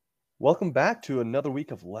Welcome back to another week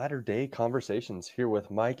of Latter Day Conversations here with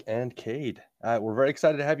Mike and Cade. We're very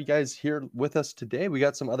excited to have you guys here with us today. We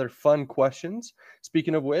got some other fun questions.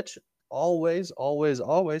 Speaking of which, always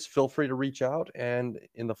feel free to reach out and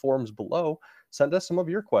in the forums below, send us some of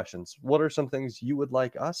your questions. What are some things you would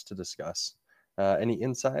like us to discuss? Any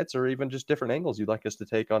insights or even just different angles you'd like us to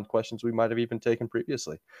take on questions we might have even taken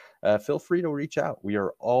previously? Feel free to reach out. We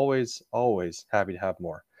are always happy to have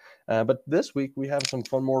more. But this week we have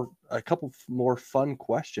a couple more fun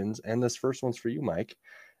questions, and this first one's for you, Mike.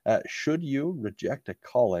 Should you reject a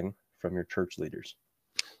calling from your church leaders?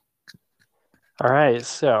 All right,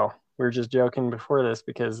 so we were just joking before this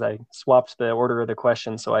because I swapped the order of the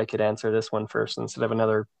question so I could answer this one first instead of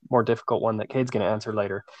another more difficult one that Cade's going to answer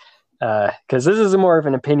later. Because this is a more of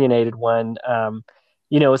an opinionated one.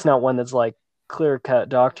 It's not one that's like clear-cut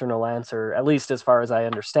doctrinal answer, at least as far as I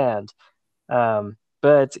understand.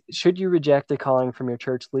 But should you reject a calling from your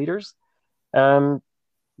church leaders?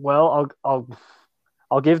 Well,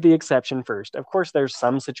 I'll give the exception first. Of course, there's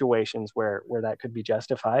some situations where that could be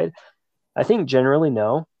justified. I think generally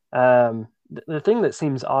no. The thing that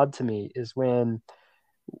seems odd to me is when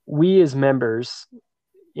we as members,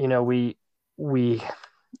 we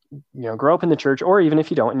grow up in the church, or even if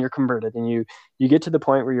you don't and you're converted and you get to the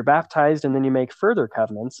point where you're baptized and then you make further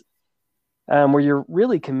covenants, where you're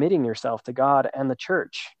really committing yourself to God and the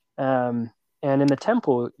church. And in the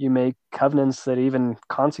temple, you make covenants that even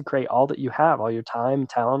consecrate all that you have, all your time,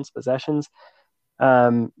 talents, possessions,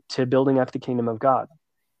 to building up the kingdom of God.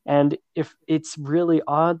 And if it's really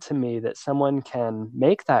odd to me that someone can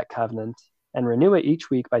make that covenant and renew it each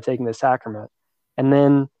week by taking the sacrament, and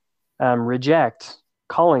then reject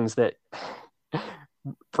callings that,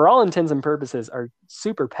 for all intents and purposes, are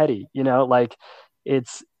super petty. Like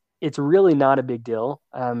it's really not a big deal.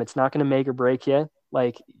 It's not going to make or break you.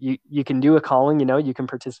 Like you can do a calling, you can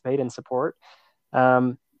participate and support,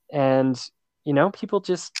 and people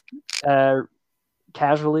just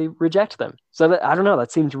casually reject them. So that, I don't know,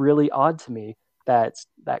 that seems really odd to me, that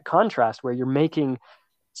contrast where you're making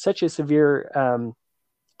such a severe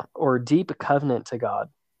or deep covenant to God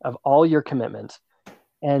of all your commitment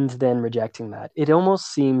and then rejecting that. It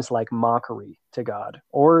almost seems like mockery to God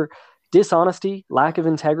or dishonesty, lack of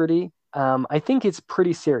integrity. I think it's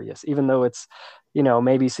pretty serious, even though it's,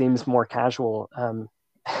 maybe seems more casual,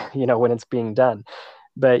 when it's being done.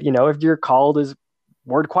 But, if you're called as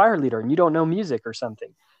word choir leader and you don't know music or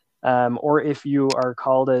something, or if you are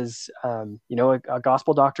called as a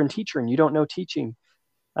gospel doctrine teacher and you don't know teaching,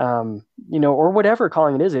 or whatever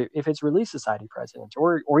calling it is, if it's Relief Society president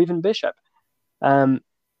or even bishop,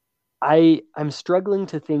 I'm struggling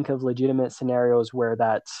to think of legitimate scenarios where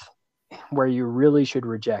you really should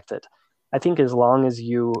reject it. I think as long as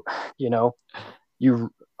you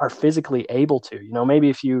are physically able to, maybe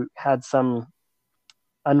if you had some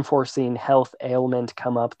unforeseen health ailment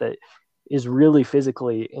come up that is really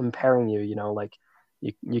physically impairing you, like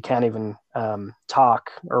you can't even talk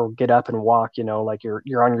or get up and walk, like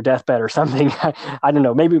you're on your deathbed or something. I don't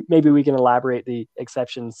know. Maybe we can elaborate the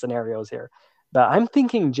exception scenarios here. But I'm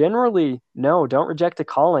thinking generally, no, don't reject a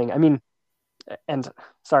calling. I mean, and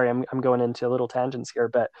sorry, I'm going into little tangents here,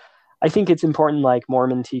 but I think it's important, like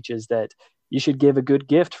Mormon teaches, that you should give a good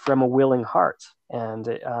gift from a willing heart. And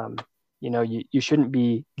you shouldn't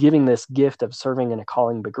be giving this gift of serving in a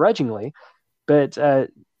calling begrudgingly, but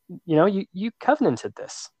you covenanted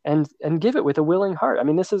this and give it with a willing heart. I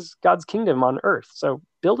mean, this is God's kingdom on earth, so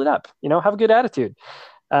build it up. Have a good attitude.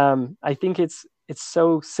 I think it's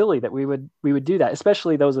so silly that we would do that,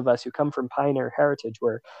 especially those of us who come from pioneer heritage,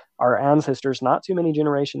 where our ancestors not too many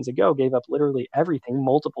generations ago gave up literally everything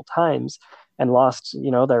multiple times and lost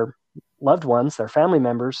their loved ones, their family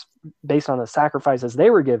members, based on the sacrifices they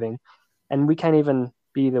were giving. And we can't even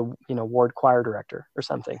be the ward choir director or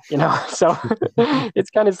something, so it's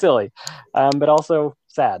kind of silly, but also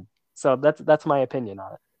sad. So that's my opinion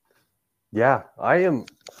on it. Yeah, I am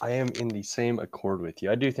in the same accord with you.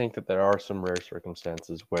 I do think that there are some rare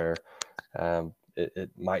circumstances where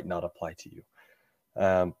it might not apply to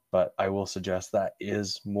you. But I will suggest that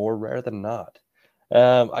is more rare than not.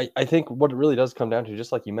 I think what it really does come down to,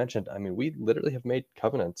 just like you mentioned, I mean, we literally have made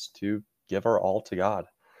covenants to give our all to God.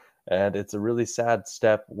 And it's a really sad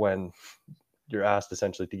step when you're asked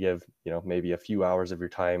essentially to give, maybe a few hours of your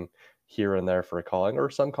time here and there for a calling, or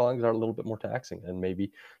some callings are a little bit more taxing and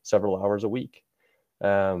maybe several hours a week.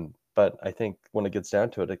 But I think when it gets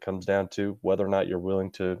down to it, it comes down to whether or not you're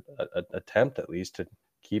willing to attempt at least to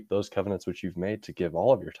keep those covenants which you've made, to give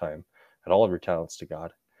all of your time and all of your talents to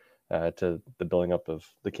God, to the building up of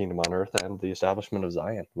the kingdom on earth and the establishment of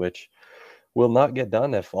Zion, which will not get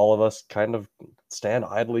done if all of us kind of stand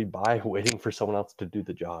idly by waiting for someone else to do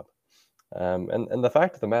the job. And the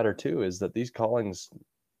fact of the matter too is that these callings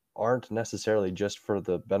aren't necessarily just for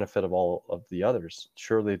the benefit of all of the others.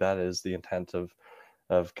 Surely that is the intent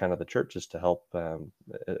of kind of the church, is to help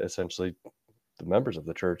essentially the members of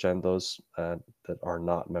the church and those that are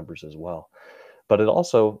not members as well. But it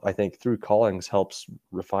also, I think, through callings helps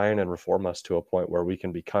refine and reform us to a point where we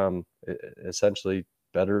can become essentially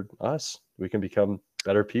better us. We can become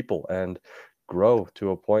better people and grow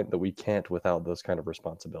to a point that we can't without those kind of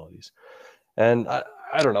responsibilities. And I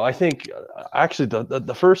don't know. I think actually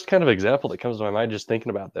the first kind of example that comes to my mind just thinking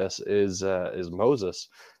about this is Moses,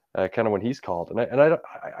 kind of when he's called. And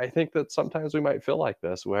I think that sometimes we might feel like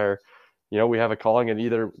this, where we have a calling and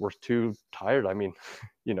either we're too tired. I mean,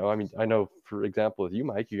 I know, for example, with you,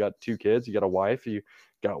 Mike, you got 2 kids, you got a wife, you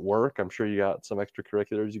got work. I'm sure you got some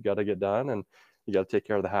extracurriculars you got to get done, and you got to take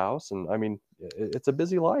care of the house. And I mean, it's a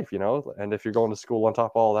busy life, and if you're going to school on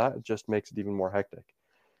top of all that, it just makes it even more hectic.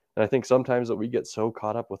 And I think sometimes that we get so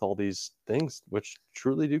caught up with all these things, which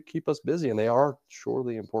truly do keep us busy, and they are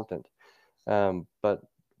surely important. But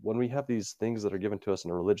when we have these things that are given to us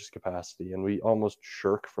in a religious capacity and we almost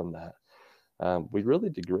shirk from that, we really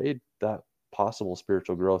degrade that possible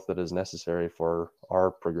spiritual growth that is necessary for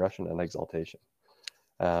our progression and exaltation.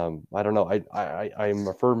 I don't know. I'm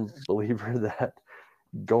a firm believer that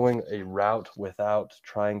going a route without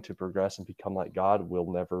trying to progress and become like God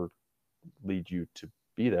will never lead you to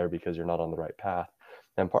be there, because you're not on the right path.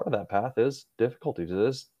 And part of that path is difficulties. It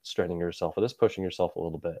is straining yourself. It is pushing yourself a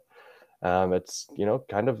little bit. It's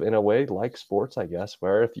kind of in a way like sports, I guess,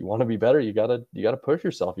 where if you want to be better, you gotta push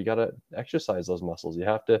yourself. You gotta exercise those muscles. You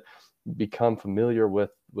have to become familiar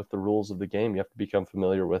with the rules of the game. You have to become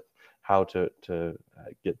familiar with how to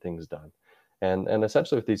get things done. And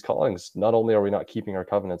essentially with these callings, not only are we not keeping our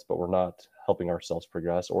covenants, but we're not helping ourselves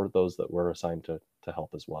progress or those that we're assigned to help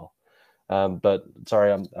as well. But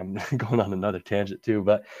sorry, I'm going on another tangent too.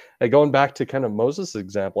 But going back to kind of Moses'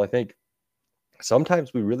 example, I think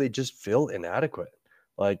sometimes we really just feel inadequate.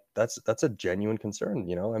 Like that's a genuine concern.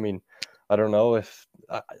 I mean, I don't know if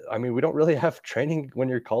I mean, we don't really have training when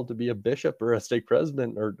you're called to be a bishop or a stake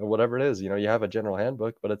president or whatever it is. You have a general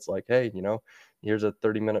handbook, but it's like, hey, here's a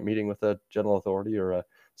 30-minute meeting with a general authority or a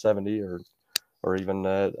 70 or even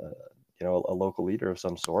a local leader of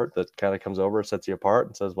some sort that kind of comes over, sets you apart,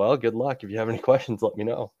 and says, well, good luck. If you have any questions, let me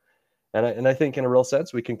know. And I think in a real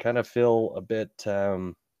sense, we can kind of feel a bit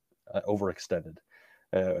overextended,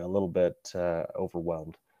 a little bit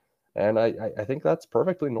overwhelmed. And I think that's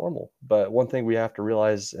perfectly normal. But one thing we have to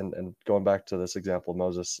realize, and going back to this example of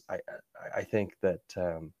Moses, I think that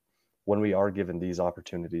when we are given these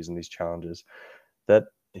opportunities and these challenges, that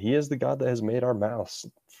he is the God that has made our mouths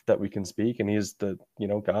that we can speak, and he's the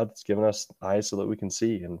God that's given us eyes so that we can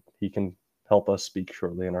see, and he can help us speak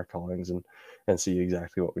shortly in our callings and see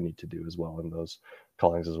exactly what we need to do as well in those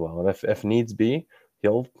callings as well. And if needs be,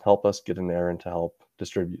 he'll help us get in there and to help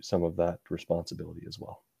distribute some of that responsibility as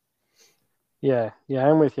well. Yeah,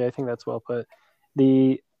 I'm with you. I think that's well put.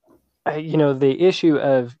 The issue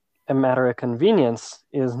of a matter of convenience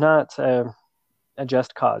is not a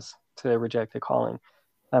just cause to reject a calling.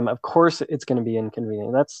 Of course, it's going to be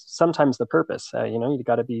inconvenient. That's sometimes the purpose. You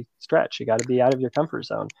got to be stretched. You got to be out of your comfort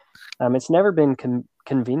zone. It's never been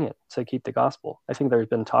convenient to keep the gospel. I think there's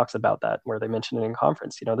been talks about that where they mention it in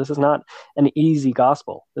conference. This is not an easy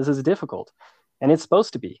gospel. This is difficult, and it's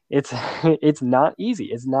supposed to be. It's not easy.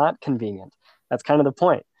 It's not convenient. That's kind of the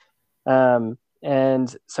point.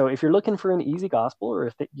 And so if you're looking for an easy gospel, or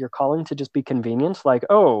if you're calling to just be convenient, like,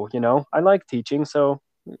 oh, I like teaching, so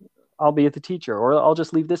I'll be at the teacher, or I'll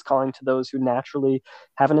just leave this calling to those who naturally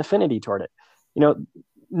have an affinity toward it.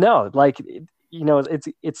 No, like,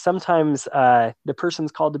 it's sometimes the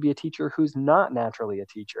person's called to be a teacher who's not naturally a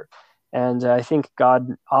teacher. And I think God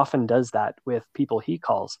often does that with people he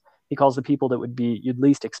calls. He calls the people that you'd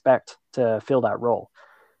least expect to fill that role.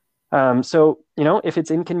 So, if it's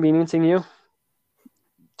inconveniencing you,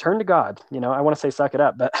 turn to God. I want to say suck it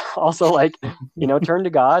up, but also turn to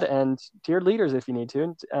God and to your leaders if you need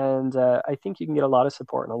to. And I think you can get a lot of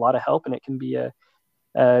support and a lot of help, and it can be a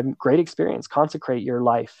great experience. Consecrate your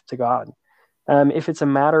life to God. If it's a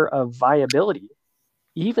matter of viability,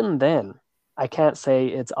 even then, I can't say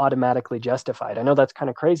it's automatically justified. I know that's kind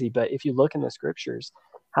of crazy, but if you look in the scriptures,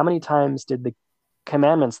 how many times did the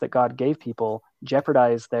commandments that God gave people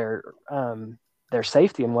jeopardize their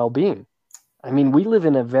safety and well-being? I mean, we live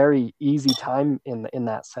in a very easy time in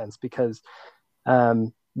that sense, because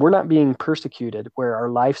we're not being persecuted where our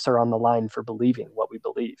lives are on the line for believing what we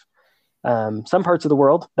believe. Some parts of the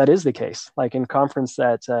world, that is the case. Like in conference,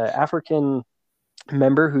 that African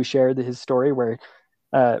member who shared his story where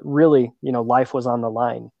really, life was on the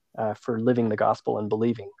line for living the gospel and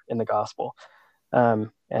believing in the gospel. And,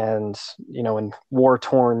 in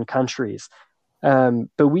war-torn countries.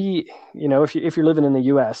 But we, if you're living in the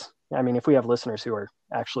US, I mean, if we have listeners who are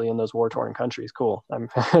actually in those war-torn countries, cool.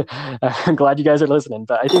 I'm glad you guys are listening.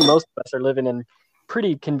 But I think most of us are living in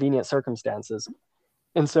pretty convenient circumstances.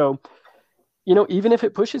 And so, even if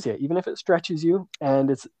it pushes you, even if it stretches you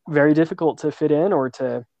and it's very difficult to fit in or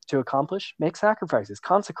to accomplish, make sacrifices,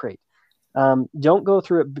 consecrate. Don't go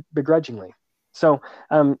through it begrudgingly. So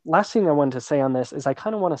last thing I wanted to say on this is I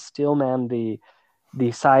kind of want to steelman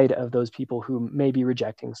the side of those people who may be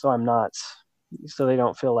rejecting. So they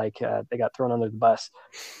don't feel like they got thrown under the bus.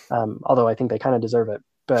 Although I think they kind of deserve it.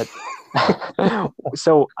 But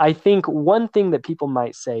so I think one thing that people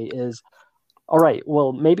might say is, all right,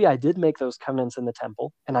 well, maybe I did make those covenants in the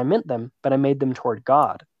temple and I meant them, but I made them toward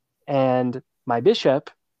God. And my bishop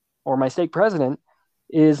or my stake president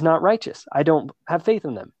is not righteous. I don't have faith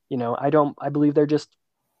in them. I believe they're just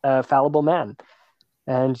a fallible man.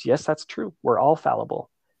 And yes, that's true. We're all fallible.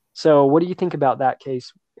 So what do you think about that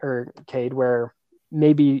case, or Cade, where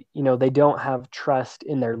maybe, they don't have trust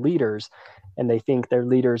in their leaders and they think their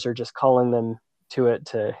leaders are just calling them to it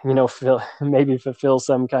to, fulfill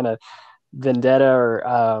some kind of vendetta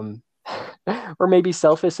or or maybe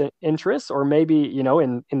selfish interests, or maybe,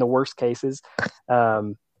 in the worst cases,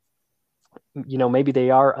 maybe they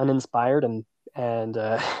are uninspired and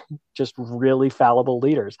just really fallible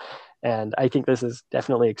leaders. And I think this is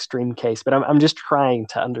definitely an extreme case, but I'm just trying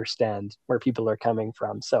to understand where people are coming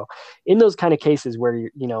from. So in those kind of cases where,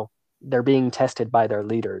 they're being tested by their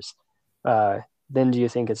leaders, then do you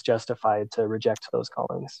think it's justified to reject those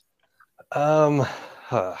callings? I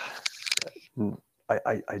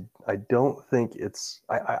don't think it's,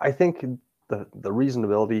 I think the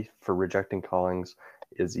reasonability for rejecting callings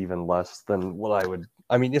is even less than what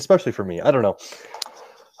especially for me. I don't know.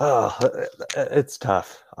 It's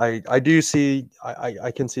tough. I do see,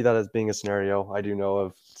 I can see that as being a scenario. I do know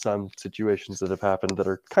of some situations that have happened that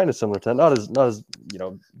are kind of similar to that. Not as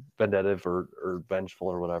vendative or vengeful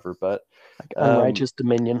or whatever, but like unrighteous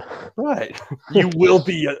dominion. Right. You will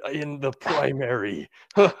be in the primary.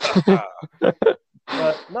 But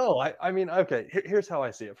no, I mean, okay, here's how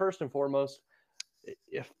I see it. First and foremost,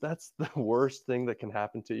 if that's the worst thing that can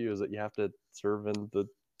happen to you is that you have to serve in the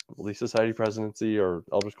Relief Society presidency or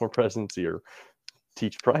Elders Quorum presidency or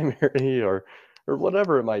teach primary or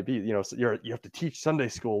whatever it might be, so you have to teach Sunday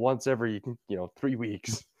school once every 3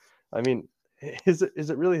 weeks. I mean, is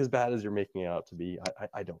it really as bad as you're making it out to be?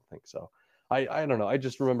 I don't think so. I don't know. I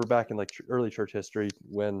just remember back in like early church history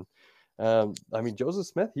when Joseph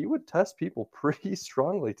Smith, he would test people pretty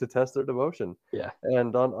strongly to test their devotion. Yeah.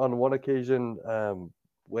 And on one occasion,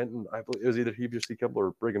 when I believe it was either Heber C. Kimball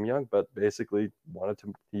or Brigham Young, but basically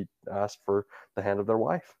he asked for the hand of their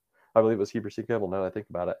wife. I believe it was Heber C. Kimball, now that I think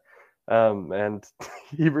about it. And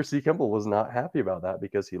Heber C. Kimball was not happy about that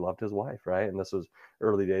because he loved his wife, right? And this was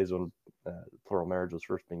early days when plural marriage was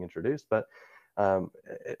first being introduced. But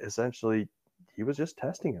essentially, he was just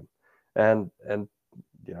testing him. And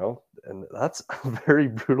that's a very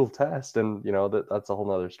brutal test. And, that's a whole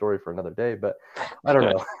nother story for another day. But I don't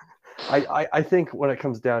know. I think when it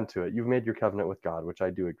comes down to it, you've made your covenant with God, which I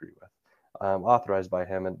do agree with, authorized by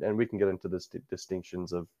him. And we can get into this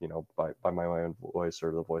distinctions of, by my own voice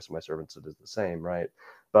or the voice of my servants, it is the same, right?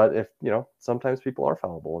 But if, sometimes people are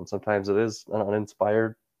fallible and sometimes it is an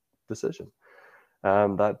uninspired decision.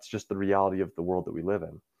 That's just the reality of the world that we live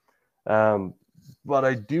in. But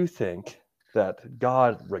I do think that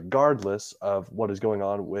God, regardless of what is going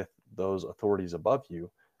on with those authorities above you,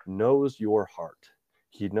 knows your heart.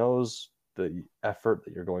 He knows the effort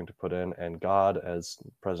that you're going to put in, and God, as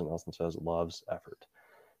President Nelson says, loves effort.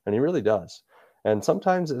 And he really does. And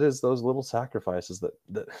sometimes it is those little sacrifices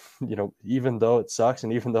that even though it sucks,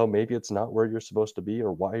 and even though maybe it's not where you're supposed to be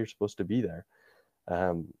or why you're supposed to be there,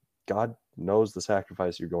 God knows the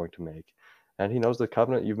sacrifice you're going to make. And he knows the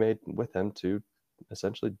covenant you've made with him to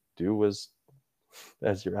essentially do as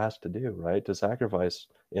you're asked to do, right? To sacrifice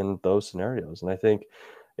in those scenarios. And I think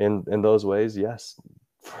in those ways, yes,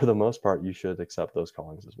 for the most part, you should accept those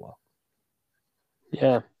callings as well.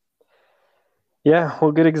 Yeah.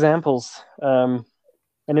 Well, good examples. And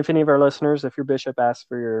if any of our listeners, if your bishop asks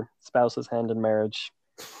for your spouse's hand in marriage,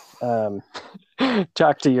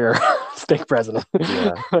 talk to your stake president.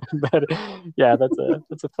 Yeah. But yeah,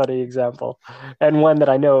 that's a funny example, and one that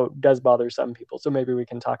I know does bother some people. So maybe we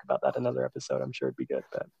can talk about that another episode. I'm sure it'd be good.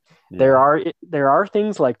 But Yeah. there are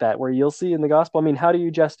things like that where you'll see in the gospel. I mean, how do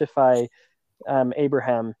you justify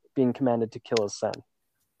Abraham being commanded to kill his son?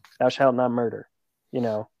 Thou shalt not murder. You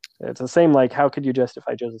know, it's the same. Like, how could you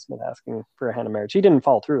justify Joseph Smith asking for a hand in marriage? He didn't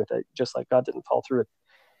fall through with it, just like God didn't fall through with,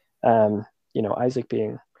 Isaac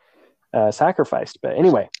being sacrificed. But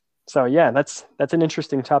anyway, so yeah, that's an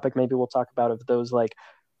interesting topic. Maybe we'll talk about of those like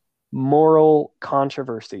moral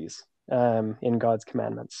controversies in God's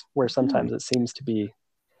commandments, where sometimes it seems to be,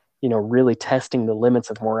 really testing the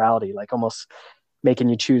limits of morality, like almost making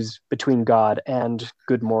you choose between God and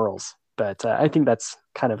good morals. But I think that's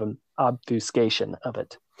kind of an obfuscation of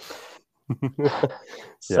it.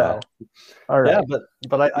 So, all right. Yeah,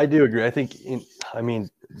 but I do agree. I think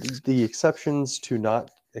the exceptions to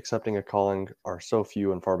not accepting a calling are so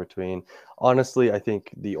few and far between. Honestly, I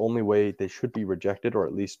think the only way they should be rejected, or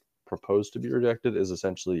at least proposed to be rejected, is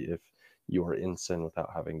essentially if you are in sin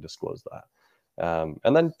without having disclosed that.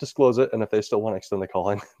 And then disclose it, and if they still want to extend the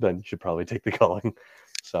calling, then you should probably take the calling.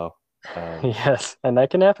 So yes, and that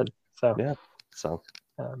can happen. So yeah. So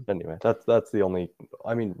anyway, that's the only.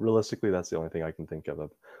 I mean, realistically, that's the only thing I can think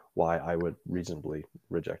of why I would reasonably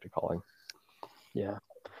reject a calling. Yeah.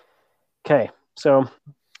 Okay. So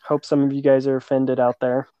hope some of you guys are offended out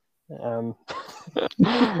there. All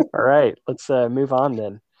right, let's move on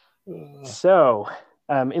then. So,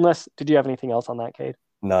 did you have anything else on that, Cade?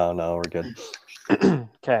 No, we're good.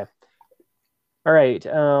 Okay. All right.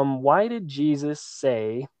 Why did Jesus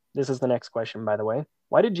say, this is the next question, by the way,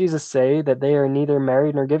 why did Jesus say that they are neither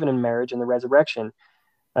married nor given in marriage in the resurrection?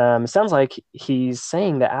 It sounds like he's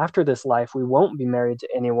saying that after this life, we won't be married to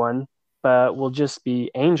anyone, but we'll just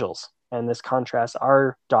be angels. And this contrasts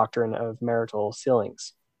our doctrine of marital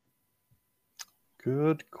sealings.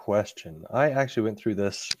 Good question. I actually went through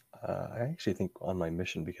this. I actually think on my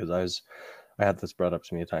mission, because I had this brought up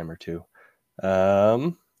to me a time or two.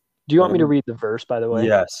 Do you want me to read the verse, by the way?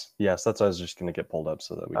 Yes. That's what I was just going to get pulled up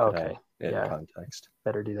so that we could have it in context.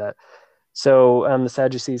 Better do that. So the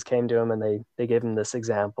Sadducees came to him and they gave him this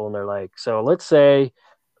example, and they're like, so let's say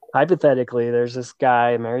hypothetically there's this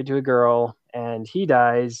guy married to a girl and he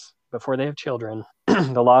dies before they have children.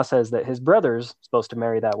 The law says that his brother's supposed to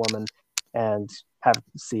marry that woman and have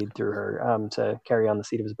seed through her, to carry on the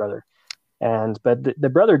seed of his brother. But the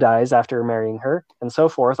brother dies after marrying her, and so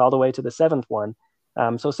forth, all the way to the seventh one.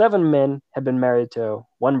 So 7 men have been married to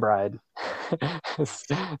one bride.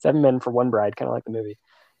 7 men for one bride, kind of like the movie.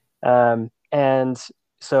 And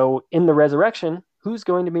so in the resurrection, who's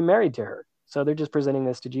going to be married to her? So they're just presenting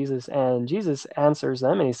this to Jesus, and Jesus answers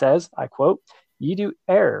them, and he says, I quote, "Ye do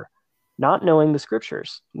err, not knowing the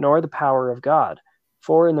scriptures, nor the power of God.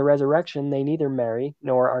 For in the resurrection they neither marry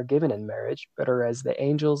nor are given in marriage, but are as the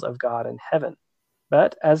angels of God in heaven.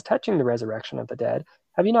 But as touching the resurrection of the dead,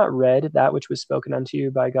 have you not read that which was spoken unto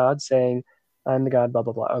you by God, saying, I'm the God, blah,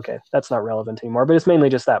 blah, blah." Okay, that's not relevant anymore, but it's mainly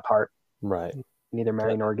just that part. Right. Neither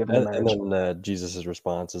marry nor given in marriage. And then Jesus'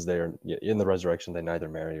 response is, they are in the resurrection, they neither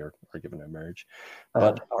marry or are given in marriage,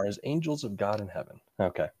 but are as angels of God in heaven.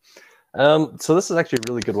 Okay. So this is actually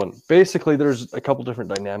a really good one. Basically, there's a couple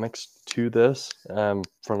different dynamics to this. From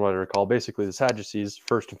what I recall, basically the Sadducees,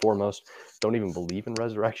 first and foremost, don't even believe in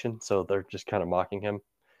resurrection, so they're just kind of mocking him.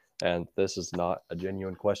 And this is not a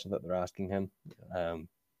genuine question that they're asking him.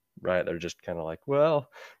 Right? They're just kind of like, well,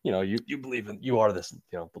 you believe in, you are this,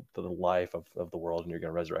 the life of the world, and you're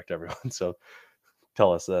going to resurrect everyone. So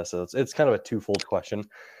tell us this. So it's kind of a twofold question.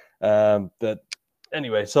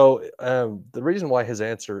 Anyway, so the reason why his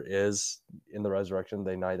answer is, in the resurrection,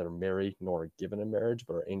 they neither marry nor are given in marriage,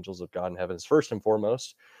 but are angels of God in heaven, is first and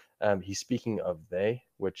foremost, he's speaking of they,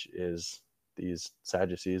 which is these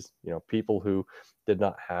Sadducees, people who did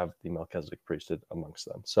not have the Melchizedek priesthood amongst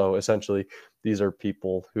them. So essentially, these are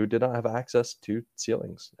people who did not have access to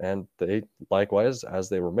sealings, and they likewise, as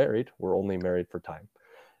they were married, were only married for time.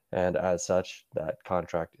 And as such, that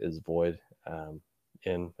contract is void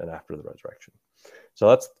in and after the resurrection. So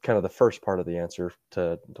that's kind of the first part of the answer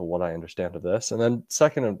to what I understand of this. And then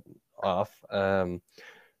second off,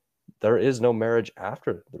 there is no marriage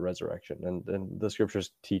after the resurrection. And the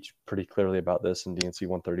scriptures teach pretty clearly about this in D&C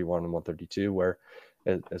 131 and 132, where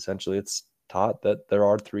essentially it's taught that there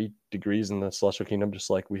are 3 degrees in the celestial kingdom, just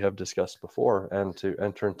like we have discussed before. And to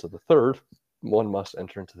enter into the third, one must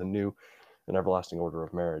enter into the new and everlasting order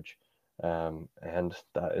of marriage. And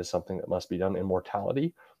that is something that must be done in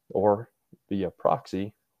mortality or via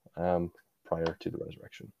proxy prior to the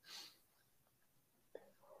resurrection.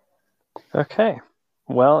 Okay.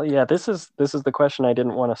 Well, yeah, this is the question I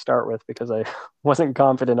didn't want to start with because I wasn't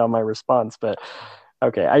confident on my response. But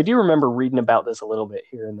okay, I do remember reading about this a little bit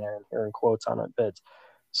here and there and hearing quotes on it. But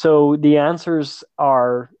so the answers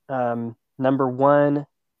are number one,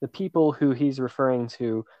 the people who he's referring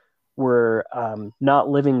to were not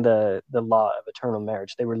living the law of eternal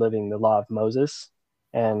marriage. They were living the law of Moses,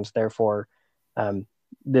 and therefore um,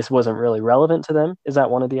 this wasn't really relevant to them. Is that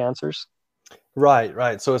one of the answers? Right,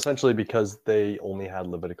 right. So essentially, because they only had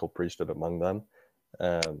Levitical priesthood among them,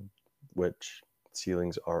 um, which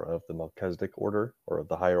sealings are of the Melchizedek order or of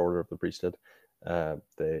the higher order of the priesthood,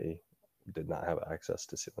 they did not have access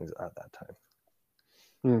to sealings at that time.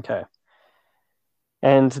 Okay.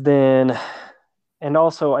 And then, and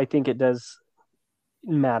also, I think it does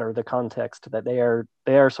matter the context that they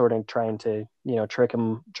are sort of trying to trick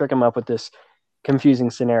him up with this confusing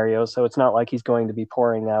scenario. So it's not like he's going to be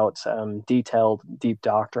pouring out detailed deep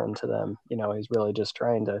doctrine to them. He's really just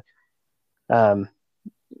trying to um,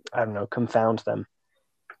 I don't know, confound them.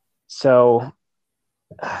 So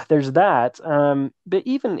there's that. But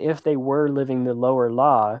even if they were living the lower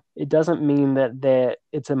law, it doesn't mean that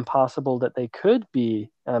it's impossible that they could be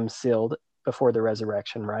sealed before the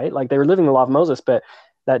resurrection, right? Like they were living the law of Moses, but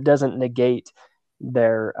that doesn't negate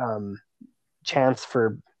their chance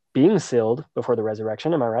for being sealed before the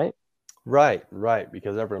resurrection. Am I right? Right, right,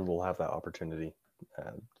 because everyone will have that opportunity,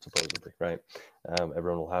 supposedly, right?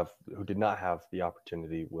 Everyone will have, who did not have the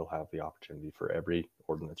opportunity, will have the opportunity for every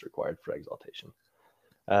ordinance required for exaltation.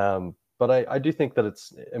 But I do think that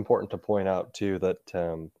it's important to point out, too,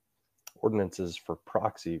 that ordinances for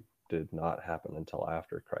proxy did not happen until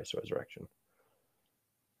after Christ's resurrection.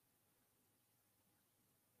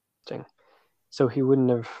 So he wouldn't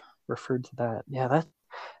have referred to that. Yeah,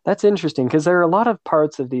 that's interesting because there are a lot of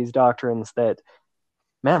parts of these doctrines that,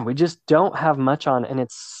 man, we just don't have much on, and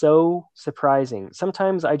it's so surprising.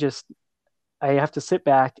 Sometimes I have to sit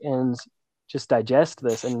back and just digest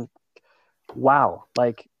this and wow,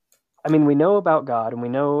 like I mean, we know about God and we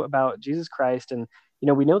know about Jesus Christ and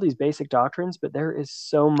we know these basic doctrines, but there is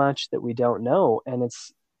so much that we don't know and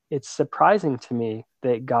it's surprising to me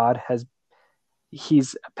that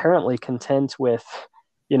he's apparently content with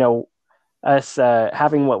you know us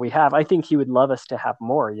having what we have. I think he would love us to have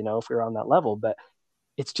more, if we were on that level, but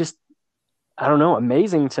it's just I don't know,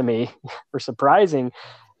 amazing to me or surprising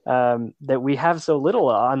that we have so little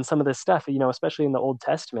on some of this stuff, especially in the Old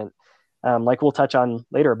Testament. Like we'll touch on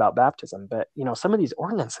later about baptism, but some of these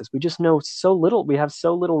ordinances, we just know so little. We have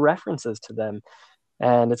so little references to them,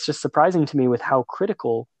 and it's just surprising to me with how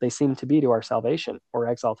critical they seem to be to our salvation or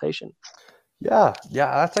exaltation. Yeah,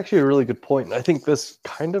 yeah, that's actually a really good point. I think this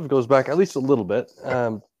kind of goes back at least a little bit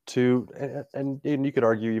to, and you could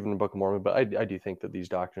argue even in the Book of Mormon, but I do think that these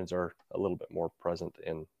doctrines are a little bit more present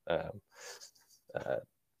in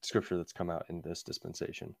scripture that's come out in this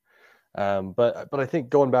dispensation. But I think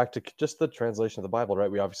going back to just the translation of the Bible,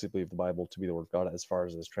 right? We obviously believe the Bible to be the Word of God as far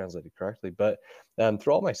as it is translated correctly. But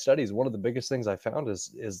through all my studies, one of the biggest things I found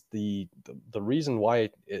is the reason why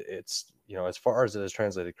it's as far as it is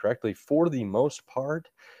translated correctly, for the most part,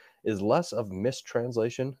 is less of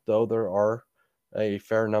mistranslation, though there are a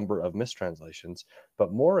fair number of mistranslations,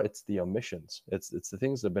 but more it's the omissions. It's the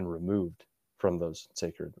things that have been removed from those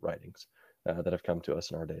sacred writings. That have come to us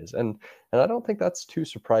in our days, and I don't think that's too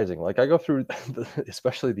surprising. Like I go through,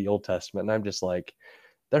 especially the Old Testament, and I'm just like,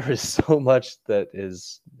 there is so much that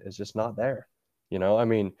is just not there. I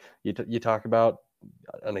mean, you talk about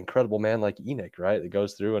an incredible man like Enoch, right? That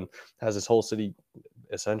goes through and has his whole city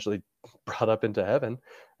essentially brought up into heaven,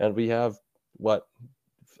 and we have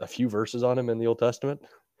a few verses on him in the Old Testament,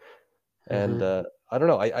 and I don't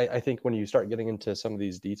know. I think when you start getting into some of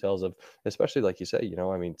these details of, especially like you say,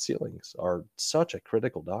 I mean, sealings are such a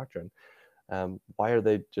critical doctrine. Why are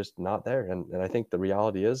they just not there? And I think the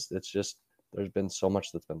reality is it's just there's been so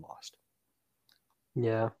much that's been lost.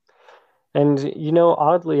 Yeah. And,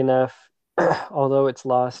 oddly enough, although it's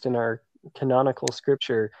lost in our canonical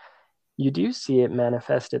scripture, you do see it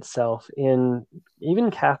manifest itself in even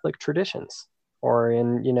Catholic traditions or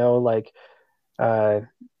in, like uh,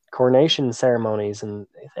 coronation ceremonies and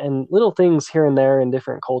little things here and there in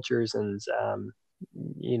different cultures and,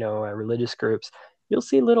 religious groups. You'll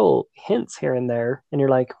see little hints here and there, and you're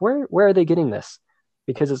like, where are they getting this?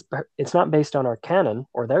 Because it's not based on our canon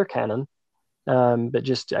or their canon, but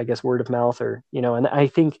just I guess word of mouth or and I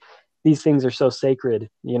think these things are so sacred,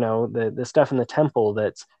 the stuff in the temple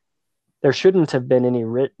that there shouldn't have been any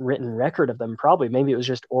written record of them. Probably maybe it was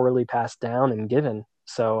just orally passed down and given.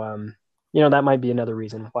 So that might be another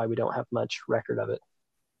reason why we don't have much record of it.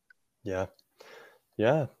 Yeah.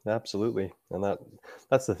 Yeah, absolutely. And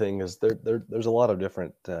that's the thing, is there's a lot of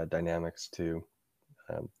different dynamics to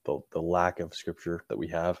the lack of scripture that we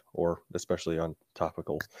have, or especially on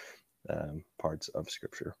topical parts of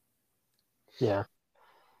scripture. Yeah.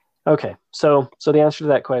 Okay. So the answer to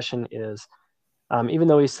that question is, even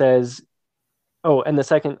though he says, oh, and the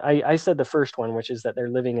second, I said the first one, which is that they're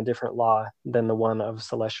living a different law than the one of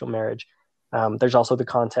celestial marriage. There's also the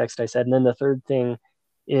context I said. And then the third thing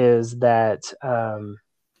is that,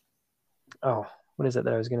 what is it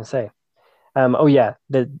that I was going to say? Oh, yeah,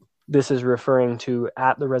 that this is referring to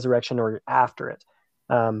at the resurrection or after it,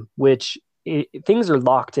 which things are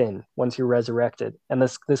locked in once you're resurrected. And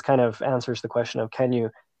this kind of answers the question of, can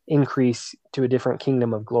you increase to a different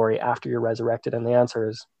kingdom of glory after you're resurrected? And the answer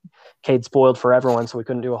is, Cade spoiled for everyone, so we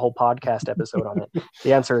couldn't do a whole podcast episode on it.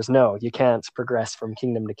 The answer is no, you can't progress from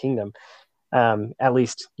kingdom to kingdom, at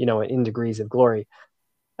least, in degrees of glory.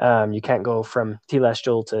 You can't go from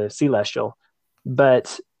telestial to celestial.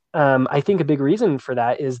 But I think a big reason for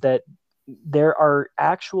that is that there are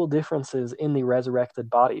actual differences in the resurrected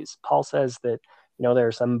bodies. Paul says that, there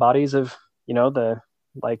are some bodies of, the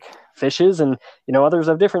like fishes, and, others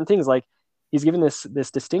of different things. Like, he's given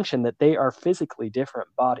this distinction that they are physically different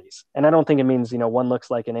bodies. And I don't think it means, one looks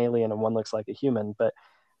like an alien and one looks like a human, but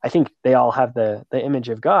I think they all have the image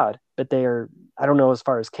of God, but they are, I don't know as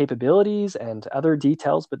far as capabilities and other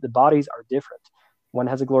details, but the bodies are different. One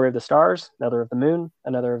has the glory of the stars, another of the moon,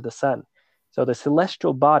 another of the sun. So the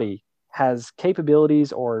celestial body has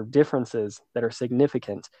capabilities or differences that are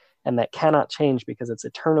significant and that cannot change because it's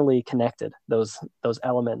eternally connected. Those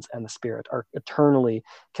elements and the spirit are eternally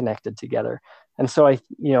connected together. And so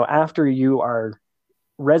after you are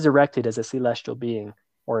resurrected as a celestial being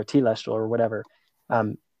or a telestial or whatever,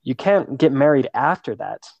 you can't get married after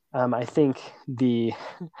that. I think maybe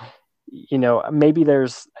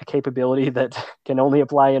there's a capability that can only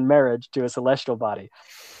apply in marriage to a celestial body.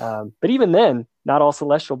 But even then, not all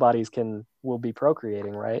celestial bodies will be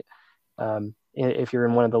procreating, right? If you're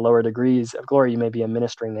in one of the lower degrees of glory, you may be a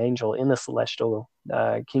ministering angel in the celestial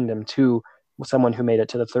kingdom to someone who made it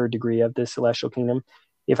to the third degree of the celestial kingdom.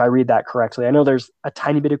 If I read that correctly, I know there's a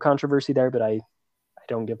tiny bit of controversy there, but I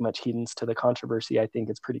don't give much heedance to the controversy. I think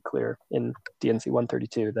it's pretty clear in D&C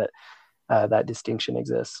 132 that that distinction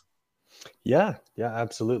exists. Yeah,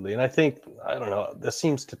 absolutely. And I think, I don't know, this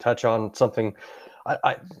seems to touch on something.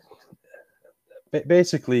 I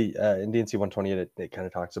basically in D&C 128, it kind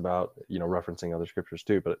of talks about, referencing other scriptures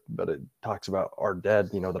too, but it talks about our dead,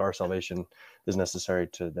 that our salvation is necessary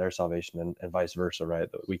to their salvation, and vice versa,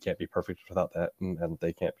 right? That we can't be perfect without that, and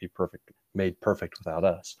they can't be made perfect without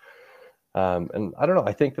us. And I don't know,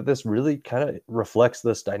 I think that this really kind of reflects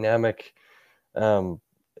this dynamic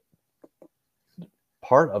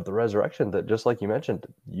part of the resurrection, that just like you mentioned,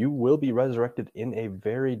 you will be resurrected in a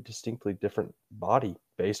very distinctly different body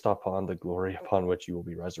based upon the glory upon which you will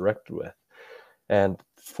be resurrected with. And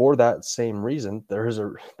for that same reason,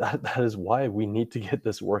 that is why we need to get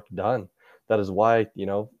this work done. That is why,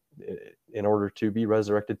 in order to be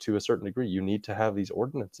resurrected to a certain degree, you need to have these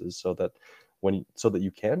ordinances so that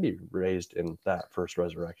you can be raised in that first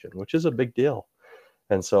resurrection, which is a big deal.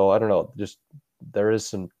 And so, I don't know, just there is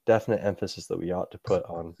some definite emphasis that we ought to put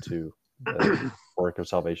onto the work of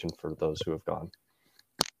salvation for those who have gone.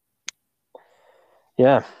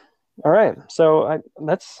 Yeah. All right. So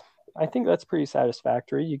I think that's pretty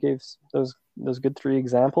satisfactory. You gave those good 3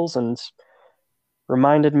 examples and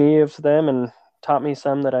reminded me of them and taught me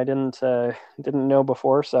some that I didn't know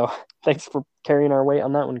before. So thanks for carrying our weight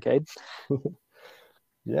on that one, Cade.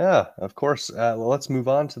 Yeah, of course. Well, let's move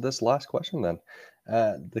on to this last question then.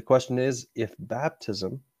 The question is, if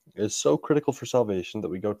baptism is so critical for salvation that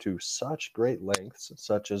we go to such great lengths,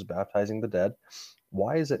 such as baptizing the dead,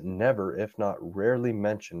 why is it never, if not rarely,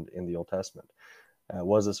 mentioned in the Old Testament?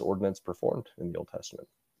 Was this ordinance performed in the Old Testament?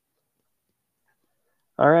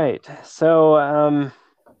 All right. So,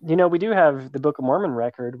 we do have the Book of Mormon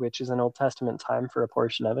record, which is an Old Testament time for a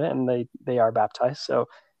portion of it, and they are baptized. So,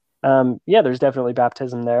 there's definitely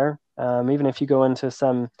baptism there. Even if you go into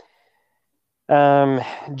some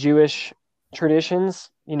Jewish traditions,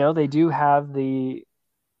 they do have the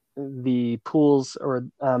pools, or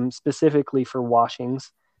specifically for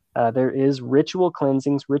washings. There is ritual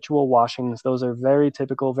cleansings, ritual washings. Those are very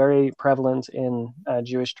typical, very prevalent in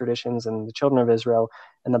Jewish traditions and the children of Israel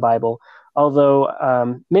and the Bible.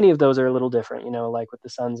 Although many of those are a little different, like with the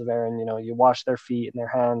sons of Aaron, you wash their feet and their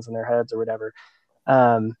hands and their heads or whatever.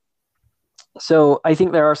 So I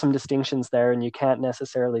think there are some distinctions there, and you can't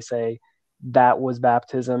necessarily say that was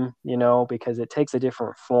baptism, because it takes a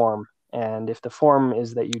different form. And if the form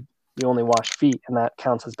is that you you only wash feet, and that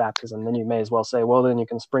counts as baptism. Then you may as well say, well, then you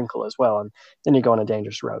can sprinkle as well, and then you go on a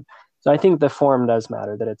dangerous road. So I think the form does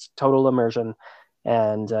matter, that it's total immersion,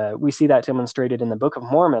 and we see that demonstrated in the Book of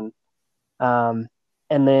Mormon. And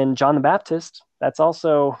then John the Baptist, that's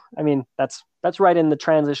also, I mean, that's right in the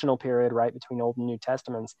transitional period, right, between Old and New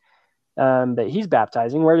Testaments, that he's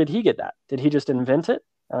baptizing. Where did he get that? Did he just invent it?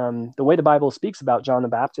 The way the Bible speaks about John the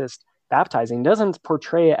Baptist baptizing doesn't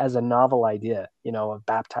portray it as a novel idea, of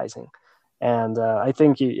baptizing. And I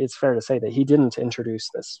think it's fair to say that he didn't introduce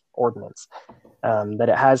this ordinance, that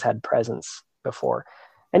it has had presence before.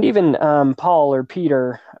 And even Paul or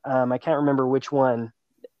Peter, I can't remember which one,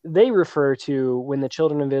 they refer to when the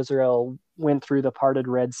children of Israel went through the parted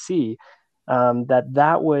Red Sea,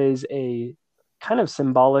 that was a kind of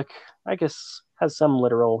symbolic, I guess, has some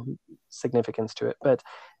literal significance to it, but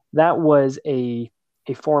that was a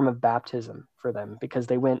form of baptism for them, because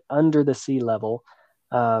they went under the sea level,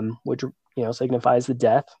 which signifies the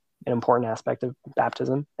death, an important aspect of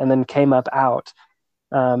baptism, and then came up out,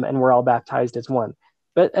 and were all baptized as one.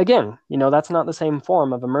 But again, that's not the same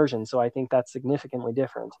form of immersion, so I think that's significantly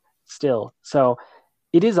different still. So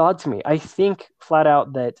it is odd to me. I think flat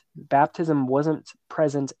out that baptism wasn't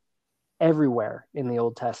present everywhere in the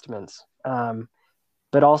Old Testament,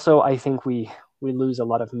 but also I think we lose a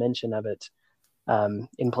lot of mention of it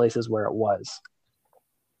in places where it was.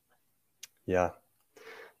 Yeah,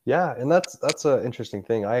 and that's an interesting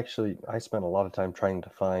thing. I spent a lot of time trying to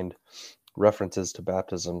find references to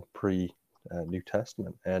baptism pre New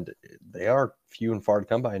Testament, and they are few and far to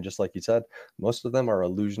come by. And just like you said, most of them are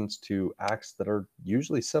allusions to acts that are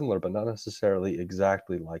usually similar, but not necessarily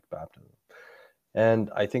exactly like baptism. And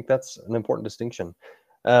I think that's an important distinction.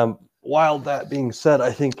 While that being said,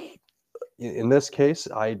 I think in this case,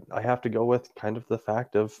 I have to go with kind of the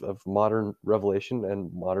fact of modern revelation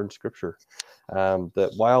and modern scripture.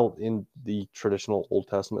 That while in the traditional Old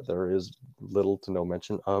Testament, there is little to no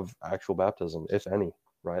mention of actual baptism, if any,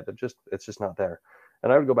 right? It's just not there.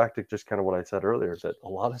 And I would go back to just kind of what I said earlier, that a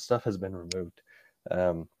lot of stuff has been removed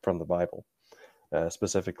from the Bible.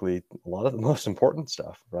 Specifically, a lot of the most important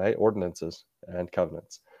stuff, right? Ordinances and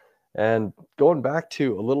covenants. And going back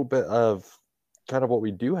to a little bit of kind of what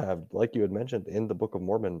we do have, like you had mentioned in the Book of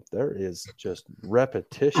Mormon, there is just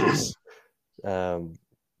repetitious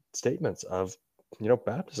statements of,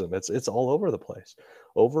 baptism. It's all over the place,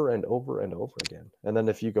 over and over and over again. And then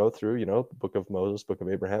if you go through, the Book of Moses, Book of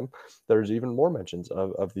Abraham, there's even more mentions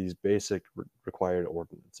of these basic required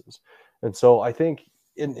ordinances. And so I think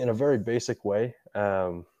in a very basic way,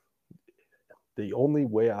 the only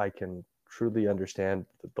way I can truly understand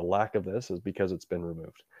the lack of this is because it's been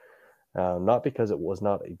removed. Not because it was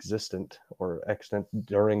not existent or extant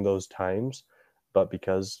during those times, but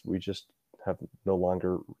because we just have no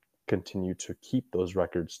longer continued to keep those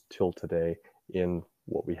records till today in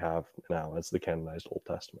what we have now as the canonized Old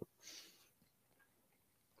Testament.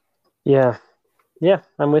 Yeah,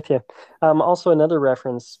 I'm with you. Also, another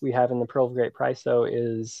reference we have in the Pearl of Great Price, though,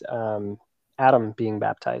 is Adam being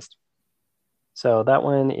baptized. So that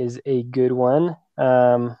one is a good one.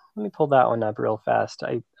 Let me pull that one up real fast.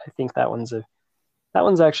 I think that one's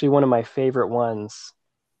actually one of my favorite ones.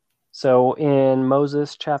 So in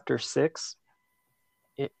Moses chapter 6,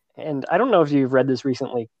 and I don't know if you've read this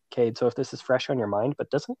recently, Cade, so if this is fresh on your mind,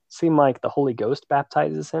 but doesn't it seem like the Holy Ghost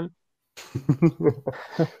baptizes him?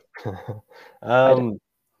 I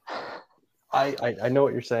know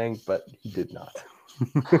what you're saying, but he did not.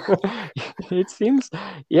 It seems,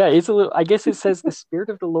 yeah, it's a little, I guess it says the Spirit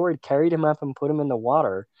of the Lord carried him up and put him in the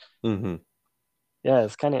water. Mm-hmm. Yeah,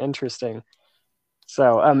 it's kind of interesting.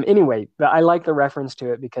 So anyway, but I like the reference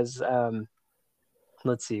to it because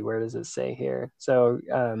let's see, where does it say here? So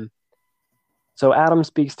Adam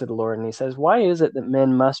speaks to the Lord and he says, "Why is it that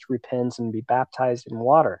men must repent and be baptized in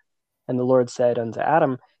water?" And the Lord said unto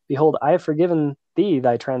Adam, "Behold, I have forgiven thee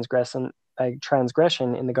thy transgression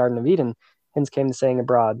in the Garden of Eden. Hence came the saying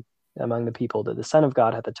abroad among the people that the Son of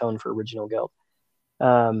God hath atoned for original guilt."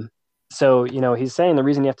 So, he's saying the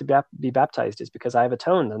reason you have to be baptized is because I have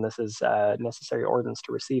atoned, and this is necessary ordinance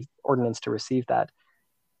to receive that.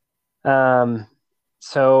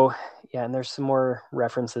 So, yeah, and there's some more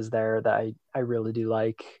references there that I really do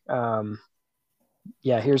like.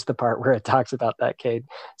 Here's the part where it talks about that, Cade.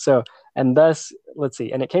 So, and thus, let's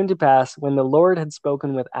see, and it came to pass when the Lord had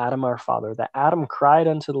spoken with Adam our father, that Adam cried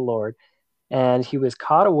unto the Lord, and he was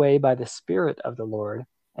caught away by the Spirit of the Lord,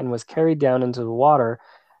 and was carried down into the water,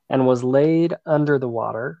 and was laid under the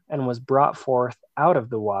water, and was brought forth out of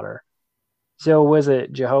the water. So was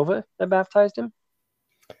it Jehovah that baptized him?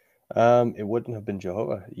 It wouldn't have been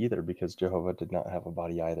Jehovah either, because Jehovah did not have a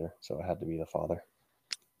body either, so it had to be the Father.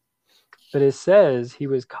 But it says he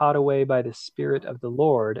was caught away by the Spirit of the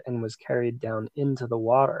Lord and was carried down into the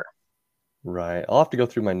water. Right. I'll have to go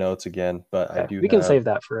through my notes again, but I Okay, do we can have. save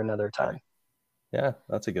that for another Okay. time. Yeah,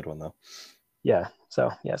 that's a good one though. Yeah.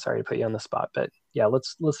 So yeah, sorry to put you on the spot, but yeah,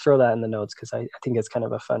 let's throw that in the notes because I think it's kind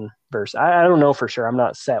of a fun verse. I don't know for sure. I'm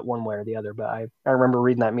not set one way or the other, but I remember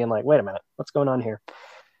reading that and being like, wait a minute, what's going on here?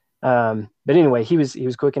 But anyway, he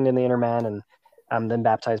was quickened in the inner man and then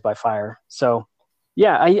baptized by fire. So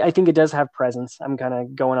yeah, I think it does have presence. I'm kind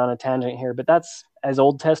of going on a tangent here, but that's as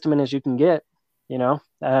Old Testament as you can get, you know,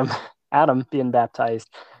 Adam being baptized.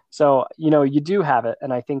 So, you do have it.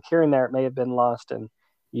 And I think here and there it may have been lost and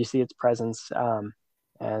you see its presence.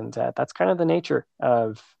 And that's kind of the nature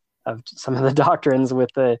of some of the doctrines with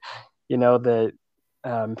the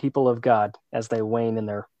people of God as they wane in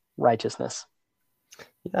their righteousness.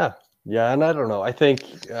 Yeah, yeah, and I don't know. I think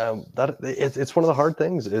that it's one of the hard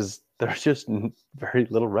things is there's just very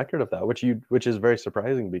little record of that, which is very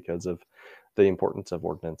surprising because of the importance of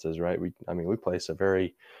ordinances, right? We place a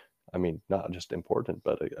very, not just important,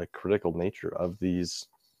 but a critical nature of these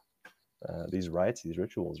rites, these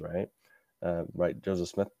rituals, right? Right. Joseph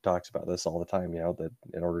Smith talks about this all the time. That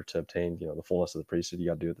in order to obtain the fullness of the priesthood, you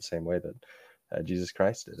got to do it the same way that Jesus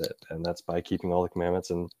Christ did it, and that's by keeping all the commandments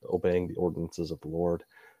and obeying the ordinances of the Lord,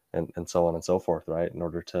 and so on and so forth, right? In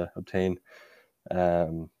order to obtain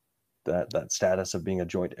that status of being a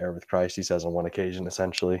joint heir with Christ, he says on one occasion,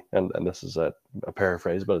 essentially, and this is a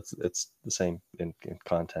paraphrase, but it's the same in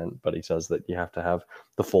content. But he says that you have to have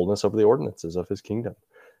the fullness of the ordinances of his kingdom,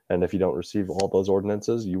 and if you don't receive all those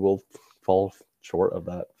ordinances, you will fall short of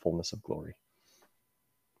that fullness of glory.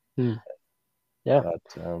 Yeah.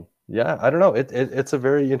 But yeah, I don't know. It's a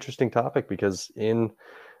very interesting topic because in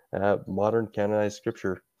modern canonized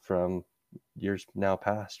scripture from years now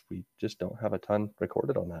past, we just don't have a ton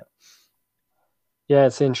recorded on that. Yeah,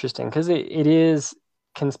 it's interesting because it is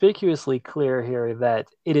conspicuously clear here that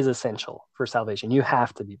it is essential for salvation. You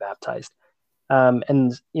have to be baptized.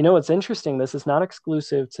 And it's interesting. This is not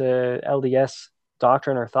exclusive to LDS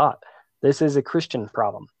doctrine or thought. This is a Christian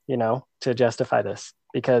problem, to justify this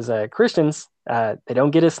because Christians, they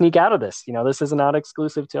don't get to sneak out of this. This is not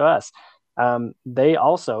exclusive to us. They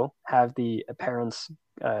also have the apparent,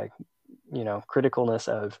 criticalness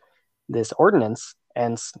of this ordinance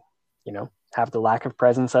and, have the lack of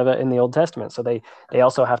presence of it in the Old Testament. So they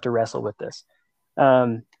also have to wrestle with this.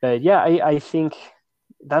 But yeah, I think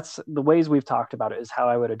that's the ways we've talked about it is how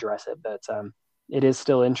I would address it. But it is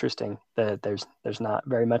still interesting that there's not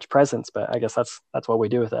very much presence, but I guess that's what we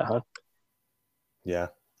do with it, huh? Yeah.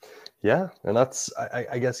 Yeah. And that's,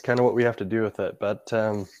 I guess, kind of what we have to do with it. But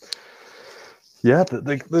yeah,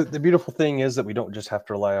 the beautiful thing is that we don't just have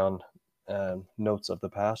to rely on notes of the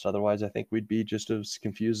past. Otherwise, I think we'd be just as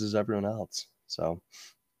confused as everyone else. So,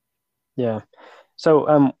 yeah.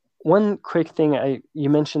 So one quick thing, you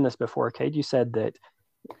mentioned this before, Cade. You said that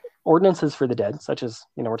ordinances for the dead, such as,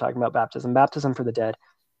 we're talking about baptism for the dead,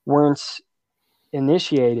 weren't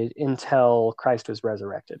initiated until Christ was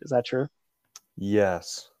resurrected. Is that true?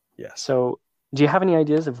 yes. So do you have any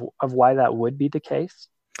ideas of why that would be the case?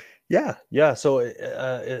 Yeah. So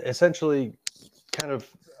essentially, kind of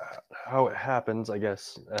how it happens, I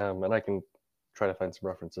guess, and I can try to find some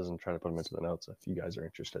references and try to put them into the notes if you guys are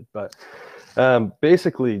interested. But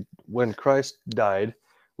basically, when Christ died,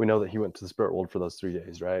 we know that he went to the spirit world for those 3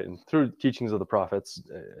 days, right? And through teachings of the prophets,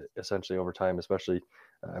 essentially over time, especially,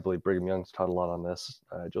 I believe Brigham Young's taught a lot on this,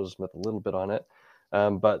 Joseph Smith a little bit on it.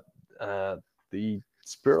 But the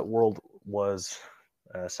spirit world was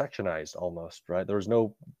sectionized almost, right? There was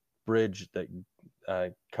no bridge that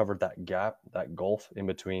covered that gap, that gulf in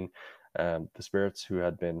between the spirits who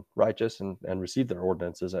had been righteous and received their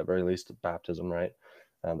ordinances, at very least baptism, right?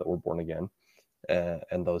 That were born again,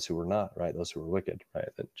 and those who were not, right? Those who were wicked, right?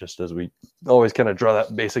 That just as we always kind of draw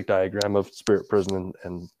that basic diagram of spirit prison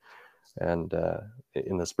and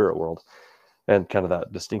in the spirit world, and kind of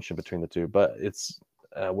that distinction between the two. But it's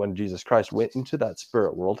when Jesus Christ went into that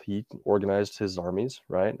spirit world, he organized his armies,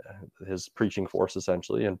 right? His preaching force,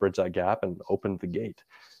 essentially, and bridged that gap and opened the gate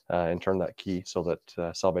and turned that key so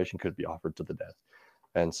that salvation could be offered to the dead.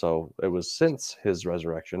 And so it was since his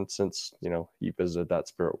resurrection, since, he visited that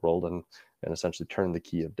spirit world and essentially turned the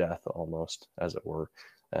key of death, almost, as it were,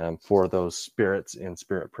 for those spirits in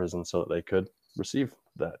spirit prison so that they could receive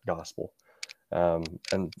that gospel.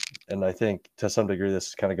 And I think to some degree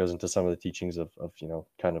this kind of goes into some of the teachings of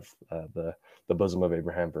kind of the bosom of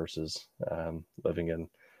Abraham versus living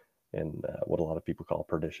in what a lot of people call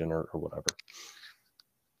perdition or whatever.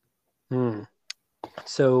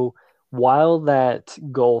 So while that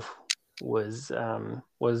gulf was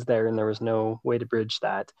there and there was no way to bridge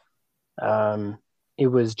that, It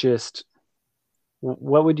was just,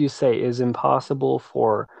 what would you say is impossible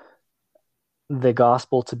for the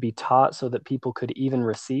gospel to be taught so that people could even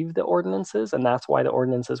receive the ordinances, and that's why the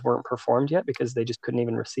ordinances weren't performed yet, because they just couldn't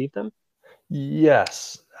even receive them?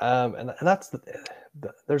 Yes, and that's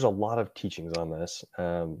there's a lot of teachings on this.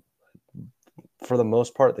 For the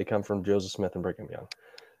most part, they come from Joseph Smith and Brigham Young.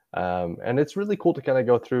 And it's really cool to kind of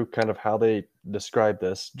go through kind of how they describe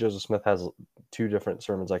this. Joseph Smith has 2 different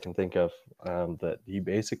sermons I can think of that he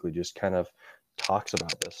basically just kind of talks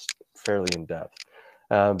about this fairly in depth.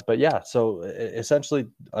 But yeah, so essentially,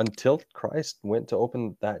 until Christ went to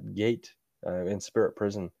open that gate in Spirit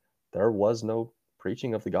Prison, there was no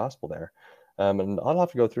preaching of the gospel there. And I'll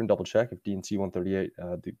have to go through and double check if D&C 138,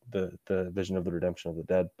 the Vision of the Redemption of the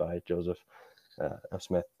Dead by Joseph F.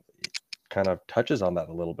 Smith, kind of touches on that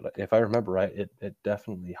a little bit. If I remember right, it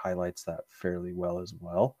definitely highlights that fairly well as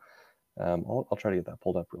well. I'll try to get that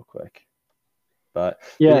pulled up real quick. But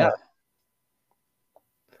yeah.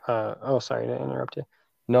 Oh, sorry to interrupt you.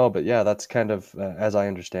 No, but yeah, that's kind of as I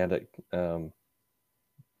understand it,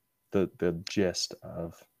 the gist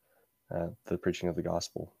of the preaching of the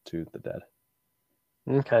gospel to the dead.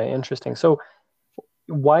 Okay, interesting. So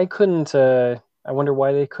why couldn't I wonder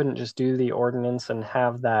why they couldn't just do the ordinance and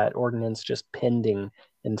have that ordinance just pending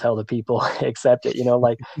until the people accept it?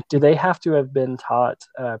 Like, do they have to have been taught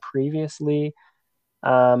previously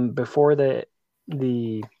before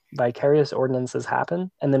the vicarious ordinances happen?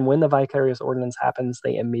 And then when the vicarious ordinance happens,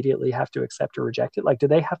 they immediately have to accept or reject it? Like, do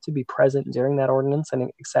they have to be present during that ordinance and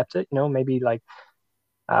accept it? Maybe like,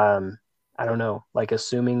 I don't know, like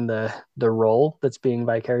assuming the role that's being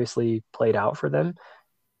vicariously played out for them.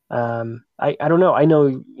 I don't know. I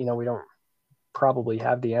know, we don't probably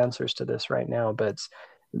have the answers to this right now, but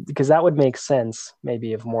because that would make sense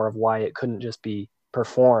maybe of more of why it couldn't just be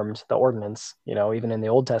performed, the ordinance, even in the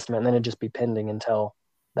Old Testament, and then it'd just be pending until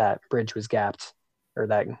that bridge was gapped or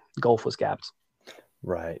that gulf was gapped.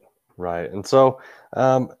 Right. And so,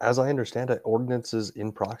 as I understand it, ordinances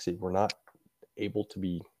in proxy were not able to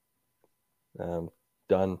be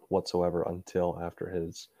done whatsoever until after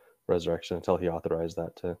his resurrection, until he authorized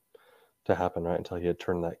that to happen, right? Until he had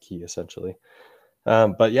turned that key, essentially.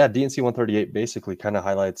 But yeah, D&C 138 basically kind of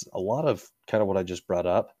highlights a lot of kind of what I just brought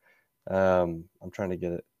up. I'm trying to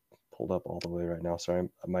get it pulled up all the way right now. Sorry,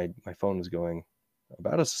 my phone is going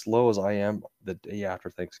about as slow as I am the day after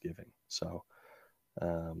Thanksgiving. So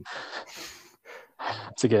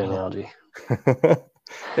it's a good analogy.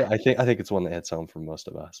 Yeah, I think it's one that hits home for most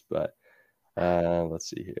of us. But let's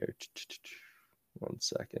see here. 1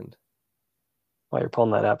 second. While you're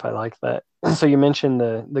pulling that up, I like that. So you mentioned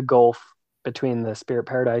the gulf between the spirit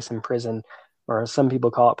paradise and prison, or some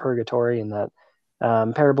people call it purgatory, and that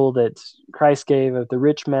parable that Christ gave of the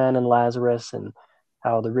rich man and Lazarus, and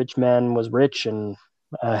how the rich man was rich and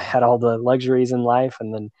had all the luxuries in life,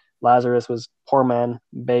 and then Lazarus was poor man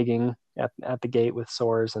begging at the gate with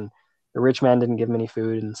sores, and the rich man didn't give him any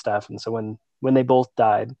food and stuff. And so when they both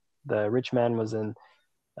died, the rich man was in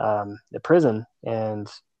the prison, and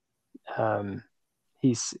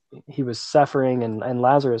he was suffering, and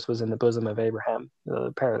Lazarus was in the bosom of Abraham,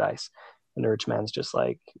 the paradise. And the rich man's just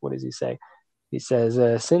like, what does he say? He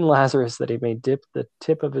says, send Lazarus that he may dip the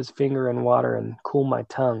tip of his finger in water and cool my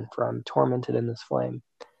tongue, for I'm tormented in this flame.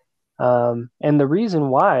 And the reason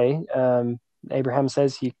why Abraham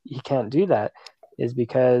says he can't do that is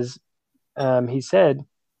because he said,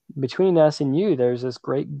 between us and you, there's this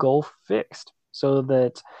great gulf fixed, so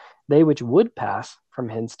that they which would pass from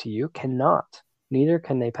hence to you cannot, neither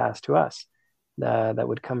can they pass to us that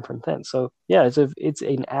would come from thence. So yeah, it's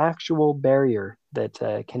an actual barrier that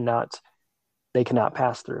they cannot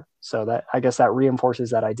pass through. So that, I guess, that reinforces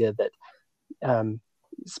that idea that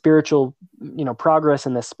spiritual, progress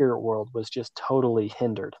in the spirit world was just totally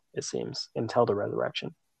hindered, it seems, until the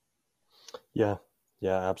resurrection. Yeah,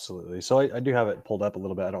 absolutely. So I do have it pulled up a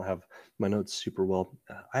little bit. I don't have my notes super well.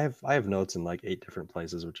 I have notes in like 8 different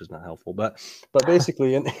places, which is not helpful. But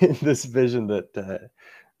basically, in this vision that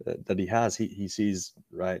he has, he sees,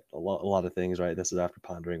 right, a lot of things, right. This is after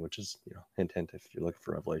pondering, which is, hint if you're looking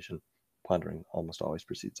for revelation, pondering almost always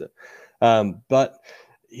precedes it. But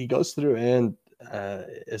he goes through and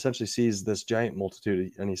essentially sees this giant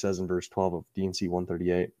multitude, and he says in verse 12 of D&C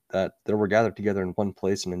 138 that there were gathered together in one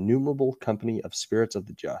place an innumerable company of spirits of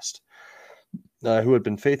the just, who had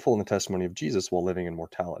been faithful in the testimony of Jesus while living in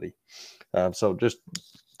mortality. So just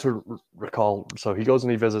to recall, so he goes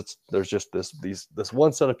and he visits. There's just this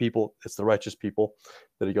one set of people. It's the righteous people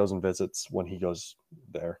that he goes and visits when he goes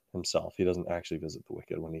there himself. He doesn't actually visit the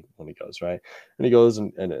wicked when he goes, right. And he goes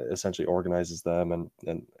and essentially organizes them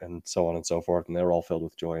and so on and so forth. And they're all filled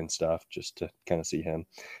with joy and stuff just to kind of see him.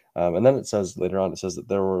 And then it says later on, it says that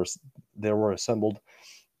there were assembled,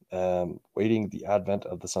 waiting the advent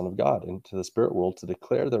of the Son of God into the spirit world to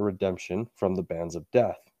declare their redemption from the bands of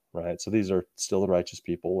death. Right. So these are still the righteous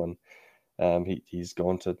people, and he's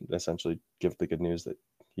going to essentially give the good news that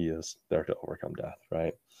he is there to overcome death.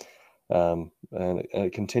 Right. And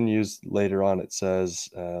it continues later on. It says,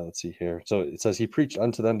 let's see here. So it says, he preached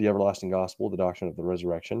unto them the everlasting gospel, the doctrine of the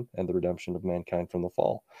resurrection and the redemption of mankind from the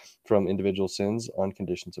fall, from individual sins on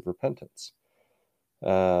conditions of repentance.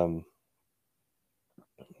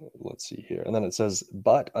 Let's see here. And then it says,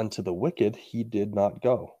 but unto the wicked he did not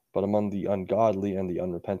go, but among the ungodly and the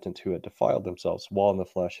unrepentant who had defiled themselves while in the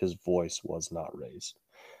flesh, his voice was not raised.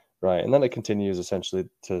 Right. And then it continues essentially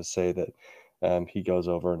to say that he goes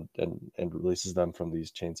over and releases them from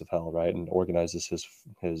these chains of hell, right, and organizes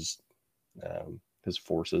his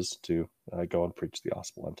forces to go and preach the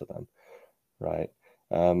gospel unto them, right.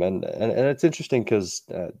 And it's interesting because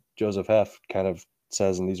Joseph F. kind of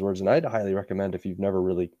says in these words, and I'd highly recommend, if you've never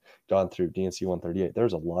really gone through D&C 138,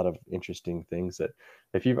 there's a lot of interesting things that,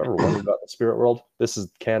 if you've ever wondered about the spirit world, this is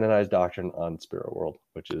canonized doctrine on spirit world,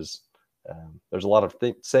 which is there's a lot of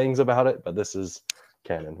sayings about it, but this is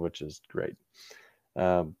canon, which is great.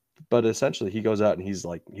 But essentially he goes out and he's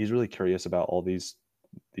really curious about all these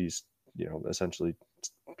essentially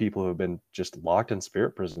people who have been just locked in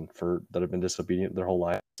spirit prison that have been disobedient their whole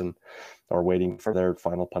lives and are waiting for their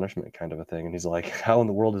final punishment, kind of a thing. And he's like, how in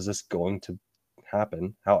the world is this going to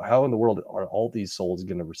happen? How in the world are all these souls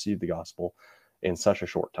going to receive the gospel in such a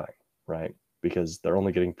short time, right? Because they're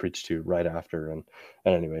only getting preached to right after. And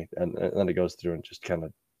anyway, and then it goes through and just kind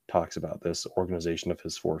of talks about this organization of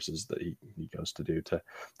his forces that he goes to do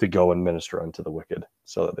to go and minister unto the wicked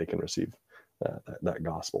so that they can receive that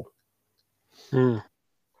gospel.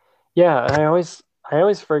 Yeah, I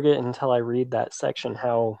always forget until I read that section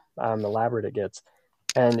how elaborate it gets.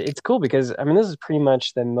 And it's cool because, I mean, this is pretty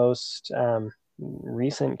much the most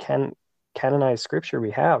recent canonized scripture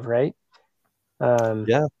we have, right?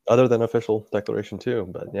 Yeah, other than official declaration too,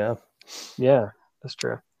 but yeah. Yeah, that's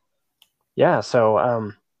true. Yeah,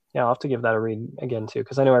 so yeah, I'll have to give that a read again too,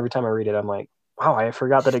 because I know every time I read it, I'm like, wow, I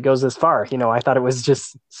forgot that it goes this far. I thought it was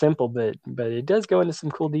just simple, but it does go into some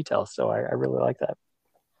cool details. So I really like that.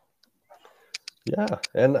 Yeah,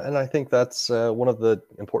 and I think that's one of the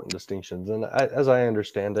important distinctions. And as I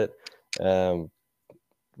understand it,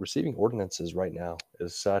 receiving ordinances right now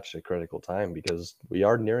is such a critical time because we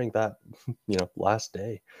are nearing that last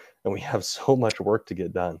day, and we have so much work to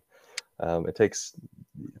get done. It takes,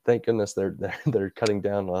 thank goodness they're cutting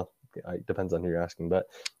down. Well, it depends on who you're asking, but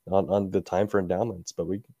on the time for endowments. But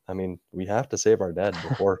we have to save our dead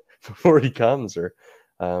before he comes, or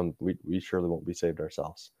we surely won't be saved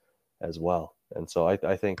ourselves as well. And so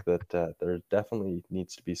I think that there definitely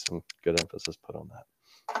needs to be some good emphasis put on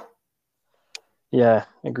that. Yeah,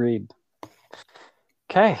 agreed.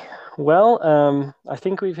 Okay, well, I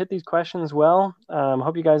think we've hit these questions well.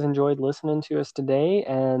 Hope you guys enjoyed listening to us today.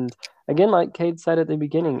 And again, like Cade said at the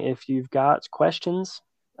beginning, if you've got questions,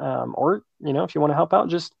 or if you want to help out,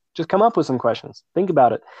 just come up with some questions. Think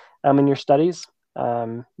about it in your studies.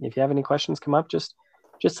 If you have any questions come up, just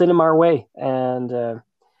send them our way, and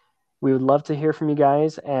we would love to hear from you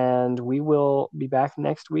guys. And we will be back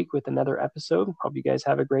next week with another episode. Hope you guys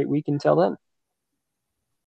have a great week until then.